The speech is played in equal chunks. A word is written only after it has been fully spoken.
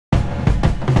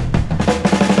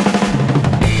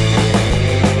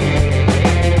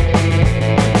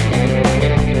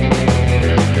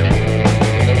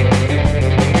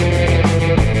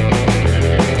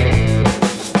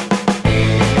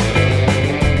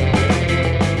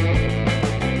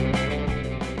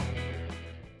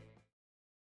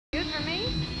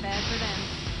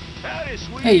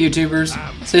Hey YouTubers,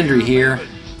 Zindrey here.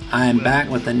 I'm back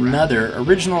with another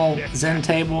original Zen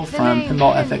table from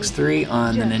Pinball FX3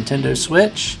 on the Nintendo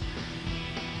Switch.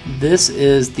 This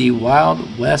is the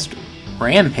Wild West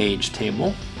Rampage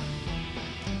table.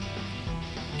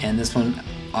 And this one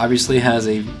obviously has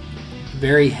a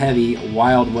very heavy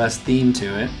Wild West theme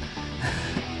to it.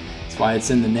 That's why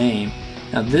it's in the name.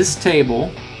 Now this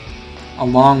table,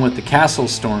 along with the Castle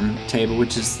Storm table,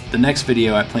 which is the next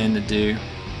video I plan to do,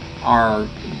 are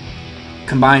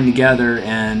combined together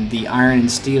in the Iron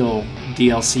and Steel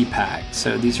DLC pack.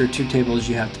 So these are two tables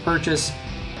you have to purchase.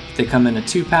 They come in a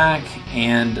 2-pack,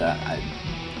 and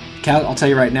I'll tell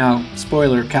you right now,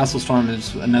 spoiler, Castle Storm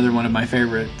is another one of my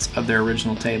favorites of their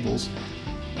original tables.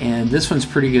 And this one's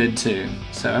pretty good too.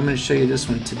 So I'm going to show you this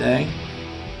one today.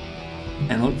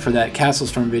 And look for that Castle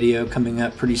Storm video coming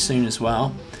up pretty soon as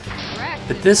well.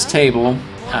 But this table,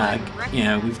 you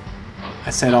know, I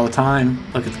say it all the time,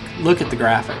 look at the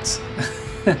graphics.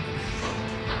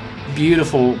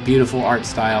 Beautiful, beautiful art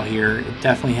style here. It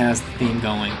definitely has the theme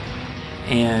going.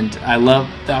 And I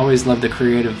always love the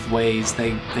creative ways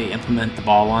they implement the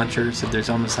ball launcher. So there's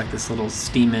almost like this little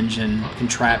steam engine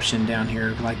contraption down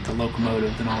here, like the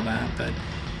locomotive and all that. But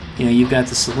you know, you've got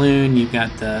the saloon, you've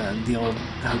got the old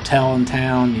hotel in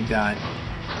town, you've got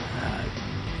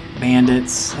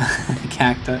bandits,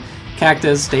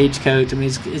 cactus, stagecoach. I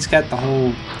mean, it's got the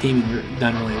whole theme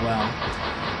done really well.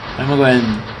 But I'm gonna go ahead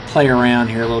and play around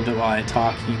here a little bit while I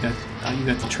talk. You've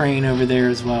got the train over there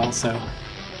as well. So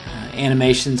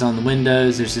animations on the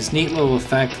windows. There's this neat little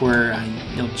effect where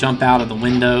you'll jump out of the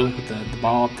window with the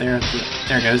ball up there.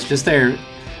 There it goes, just there,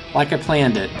 like I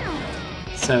planned it.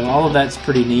 So all of that's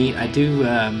pretty neat. I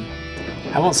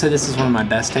won't say this is one of my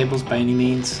best tables by any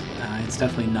means. It's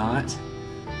definitely not.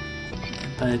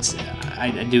 But I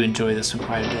do enjoy this one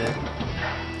quite a bit.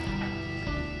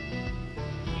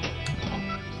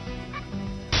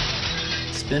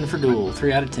 Spin for duel,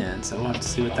 3 out of 10. So we'll have to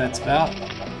see what that's about.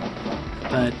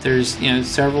 But there's, you know,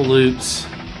 several loops.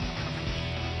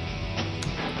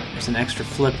 There's an extra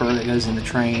flipper that goes in the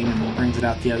train and brings it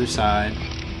out the other side.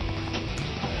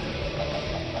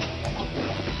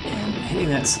 And hitting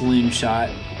that saloon shot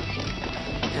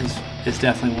is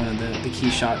definitely one of the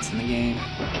key shots in the game.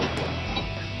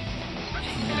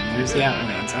 And there's the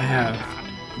outlanes. I have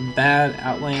bad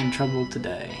outlane trouble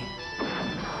today.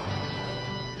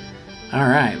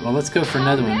 Alright, well, let's go for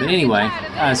another one. But anyway,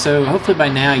 so hopefully by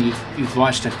now you've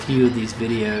watched a few of these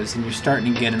videos and you're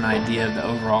starting to get an idea of the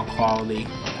overall quality.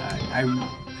 I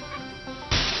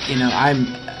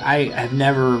have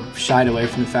never shied away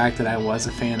from the fact that I was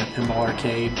a fan of Pinball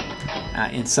Arcade.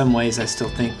 In some ways, I still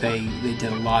think they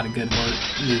did a lot of good work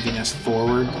moving us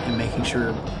forward and making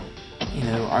sure, you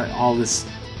know, all this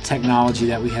technology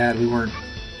that we had, we weren't,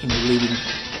 you know, leaving,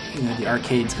 you know, the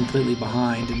arcades completely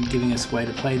behind and giving us a way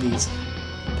to play these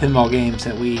pinball games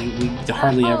that we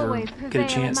hardly ever get a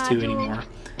chance to anymore.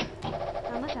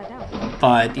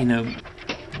 But, you know,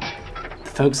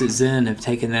 the folks at Zen have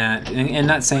taken that, and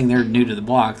not saying they're new to the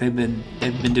block, they've been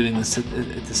doing this at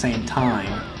the same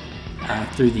time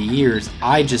through the years.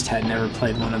 I just had never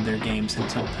played one of their games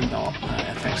until Pinball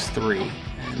FX3,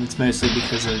 and it's mostly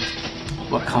because of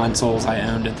what consoles I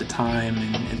owned at the time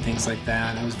and things like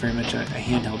that. I was very much a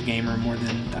handheld gamer more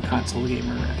than a console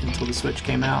gamer until the Switch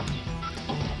came out.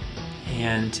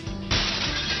 And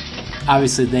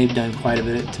obviously they've done quite a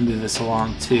bit to move us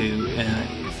along too.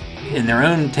 In their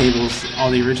own tables,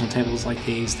 all the original tables like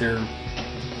these, they're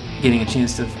getting a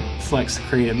chance to flex the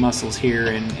creative muscles here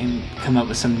and come up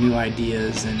with some new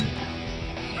ideas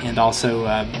and also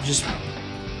just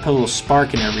put a little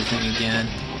spark in everything again.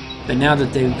 But now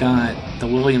that they've got the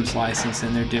Williams license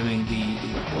and they're doing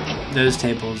those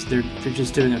tables, they're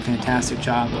just doing a fantastic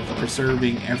job of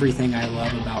preserving everything I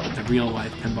love about the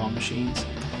real-life pinball machines.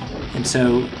 And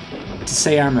so to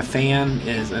say I'm a fan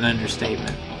is an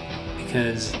understatement,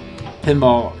 because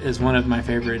pinball is one of my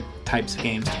favorite types of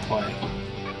games to play.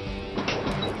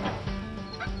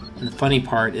 And the funny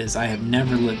part is I have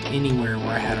never lived anywhere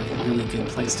where I had a really good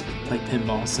place to play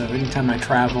pinball. So anytime I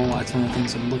travel, that's one of the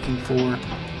things I'm looking for.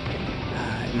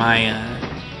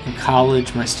 In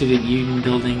college, my student union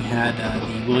building had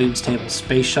the Williams Table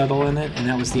Space Shuttle in it, and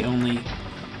that was the only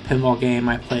pinball game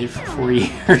I played for 4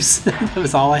 years. That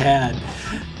was all I had.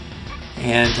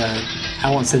 And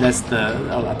I won't say that's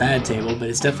a bad table, but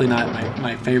it's definitely not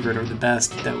my favorite or the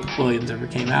best that Williams ever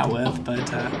came out with,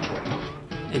 but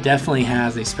it definitely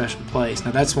has a special place.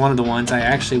 Now that's one of the ones I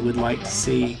actually would like to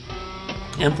see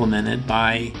implemented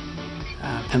by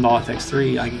Pinball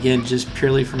FX3, like, again, just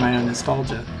purely for my own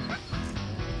nostalgia.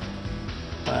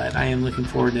 but I am looking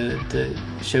forward to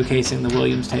showcasing the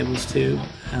Williams tables too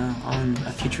on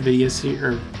future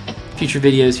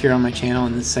videos here on my channel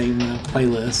in the same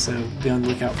playlist, so be on the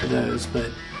lookout for those.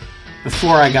 But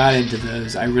before I got into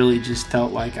those, I really just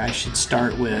felt like I should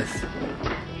start with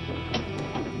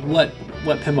what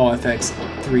Pinball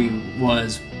FX3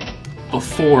 was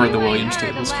before the Williams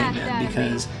tables came in,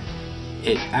 because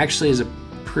it actually is a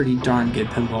pretty darn good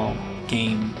pinball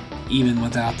game even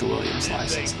without the Williams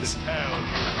licenses.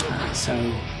 So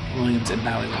Williams and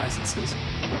Bally licenses.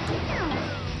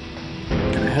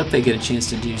 And I hope they get a chance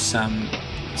to do some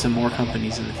more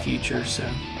companies in the future. So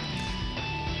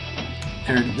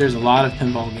there's a lot of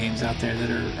pinball games out there that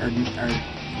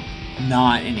are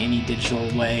not in any digital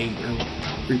way or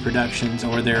reproductions,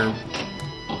 or they're,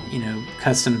 you know,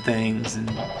 custom things and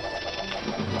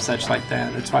such like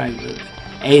that. That's why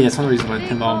that's one of the reasons why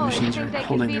pinball machines are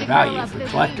holding their value for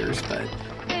collectors. But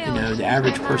you know, the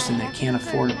average person that can't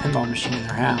afford a pinball machine in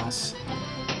their house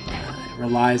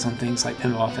relies on things like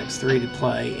Pinball FX3 to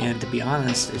play, and to be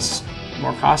honest, it's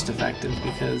more cost effective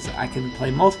because I can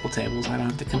play multiple tables. I don't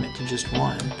have to commit to just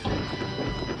one.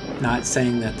 Not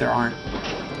saying that there aren't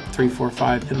 3, 4,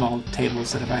 5 pinball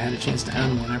tables that if I had a chance to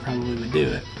own one, I probably would do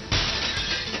it,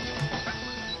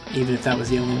 even if that was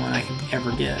the only one I could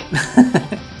ever get.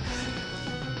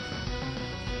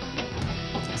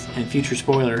 And future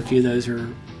spoiler, a few of those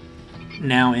are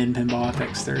now in Pinball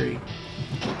FX3.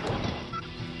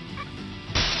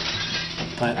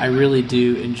 But I really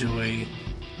do enjoy,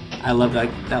 I love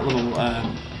that little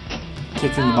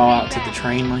kicking the ball out to the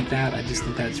train like that. I just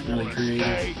think that's really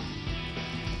creative.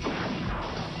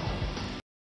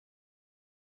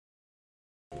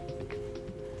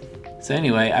 So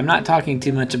anyway, I'm not talking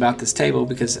too much about this table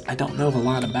because I don't know a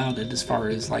lot about it as far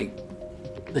as like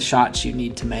the shots you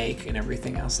need to make and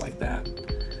everything else like that.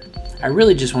 I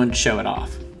really just wanted to show it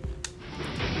off.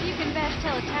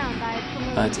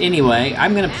 But anyway,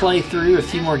 I'm going to play through a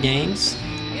few more games,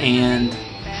 and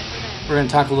we're going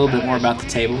to talk a little bit more about the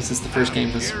table since the first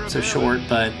game was so short.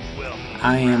 But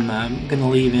I am going to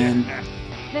leave in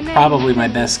probably my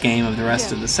best game of the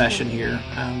rest of the session here,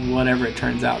 whatever it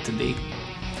turns out to be.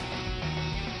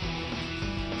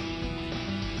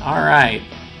 Alright,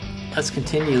 let's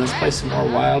continue. Let's play some more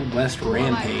Wild West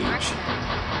Rampage.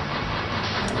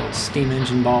 A little steam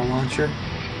engine ball launcher.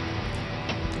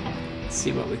 Let's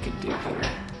see what we can do here.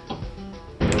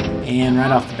 And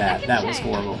right off the bat, that was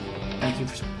horrible. Thank you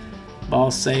for ball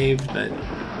saved, but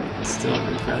still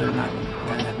would rather not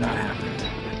that have not happened.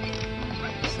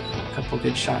 So a couple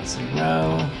good shots in a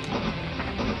row.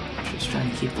 Just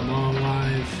trying to keep the ball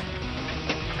alive.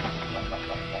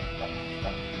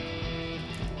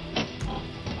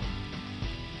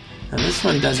 Now this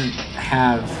one doesn't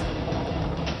have,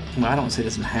 well, I don't say it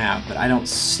doesn't have, but I don't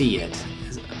see it.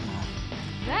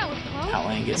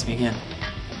 Outline gets me again.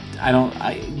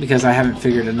 Because I haven't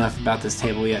figured enough about this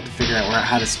table yet to figure out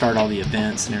how to start all the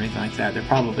events and everything like that. There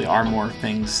probably are more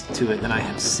things to it than I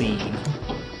have seen.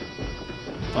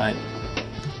 But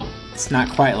it's not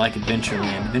quite like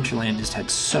Adventureland. Adventureland just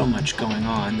had so much going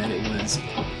on that it was,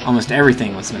 almost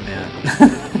everything was an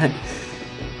event.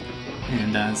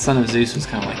 And Son of Zeus was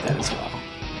kind of like that as well.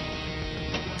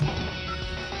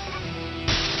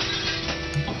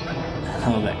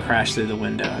 Oh, that crash through the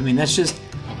window. I mean, that's just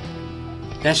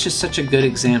such a good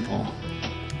example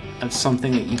of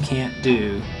something that you can't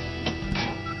do.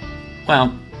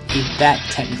 Well, that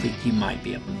technically you might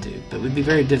be able to do, but it would be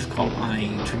very difficult on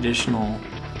a traditional,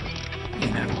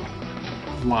 you know,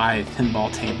 live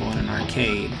pinball table in an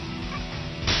arcade.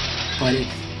 But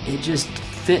it just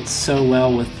fits so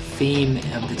well with the theme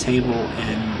of the table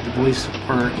and the voice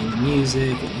work and the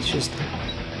music, and it's just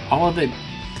all of it.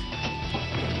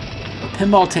 A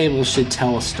pinball table should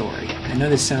tell a story. I know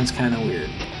this sounds kind of weird,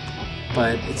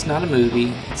 but it's not a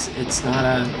movie. It's not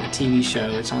a TV show.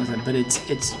 It's not, but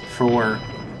it's for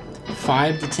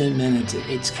 5 to 10 minutes.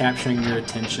 It's capturing your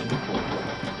attention,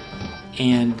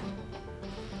 and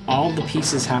all the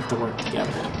pieces have to work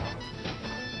together.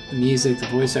 The music, the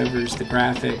voiceovers, the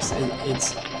graphics.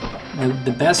 It's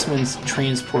the best ones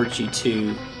transport you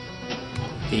to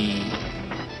the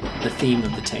theme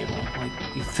of the table. Like,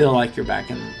 you feel like you're back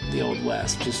in the Old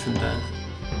West just from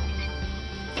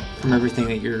everything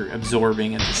that you're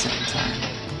absorbing at the same time.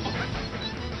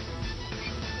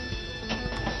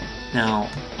 Now,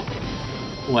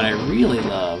 what I really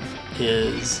love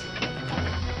is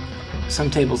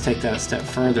some tables take that a step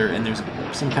further, and there's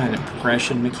some kind of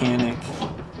progression mechanic.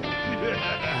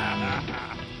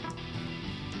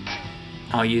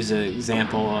 I'll use an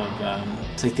example of,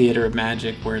 say, Theater of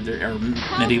Magic, where there, or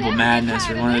Medieval Madness,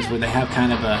 or one of those where they have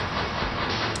kind of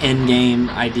end game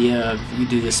idea of you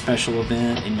do this special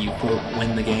event and you quote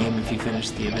win the game if you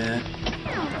finish the event,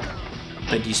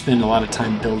 but you spend a lot of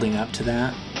time building up to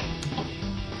that.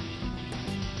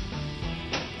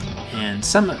 And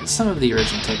some of the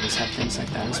original tables have things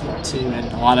like that as well too,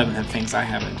 and a lot of them have things I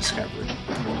haven't discovered.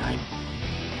 I mean,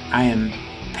 I am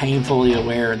painfully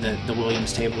aware that the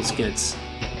Williams tables gets,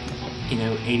 you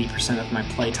know, 80% of my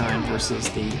playtime versus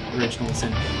the originals.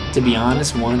 And to be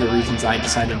honest, one of the reasons I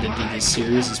decided to do this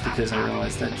series is because I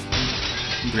realized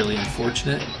that's really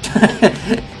unfortunate.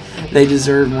 They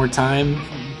deserve more time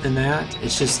than that.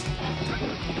 It's just,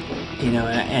 you know,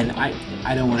 and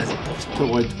I don't want to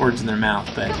put words in their mouth,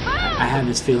 but I have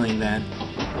this feeling that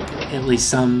at least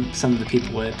some of the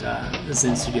people at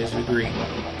Zen Studios would agree.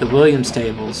 The Williams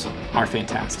tables are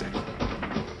fantastic.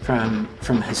 From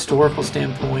a historical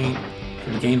standpoint,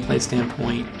 from a gameplay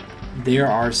standpoint, there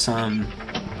are some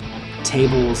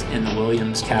tables in the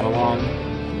Williams catalog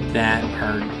that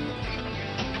are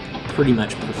pretty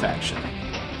much perfection.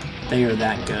 They are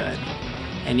that good.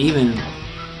 And even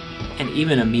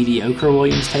a mediocre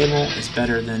Williams table is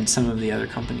better than some of the other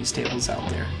companies' tables out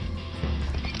there.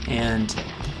 And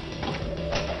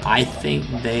I think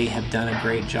they have done a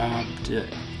great job to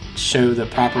show the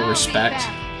proper respect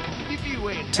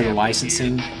to the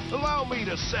licensing.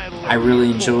 I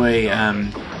really enjoy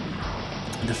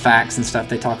the facts and stuff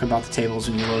they talk about the tables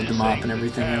when you load them up and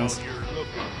everything else.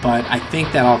 But I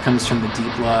think that all comes from the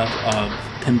deep love of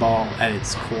pinball at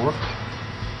its core.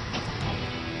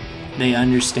 They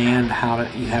understand how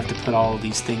you have to put all of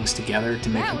these things together to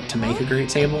make a great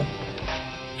table,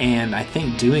 and I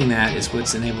think doing that is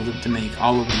what's enabled them to make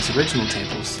all of these original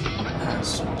tables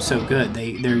so good.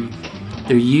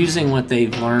 They're using what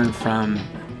they've learned from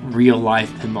real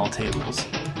life pinball tables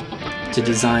to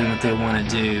design what they want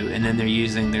to do, and then they're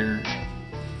using their,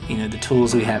 you know, the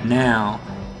tools we have now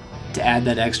to add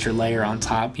that extra layer on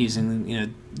top using, you know,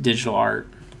 digital art.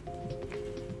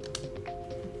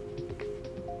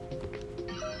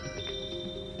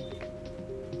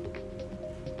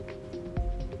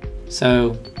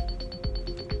 So,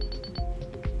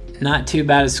 not too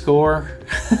bad a score.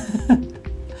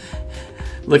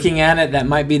 Looking at it, that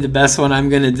might be the best one I'm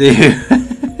going to do.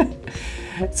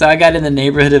 So I got in the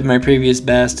neighborhood of my previous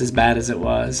best, as bad as it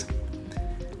was.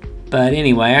 But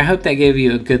anyway, I hope that gave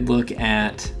you a good look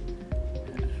at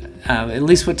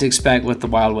least what to expect with the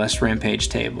Wild West Rampage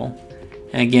table.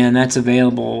 And again, that's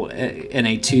available in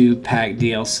a 2-pack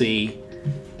DLC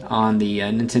on the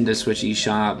Nintendo Switch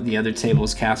eShop. The other table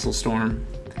is Castle Storm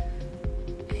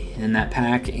in that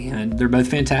pack, and they're both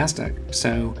fantastic.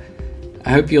 So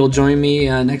I hope you'll join me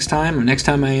next time. Next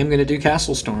time I am going to do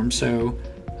Castle Storm, so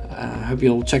I hope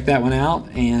you'll check that one out,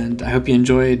 and I hope you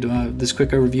enjoyed this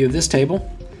quick overview of this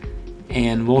table,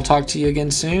 and we'll talk to you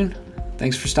again soon.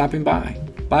 Thanks for stopping by.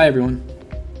 Bye, everyone.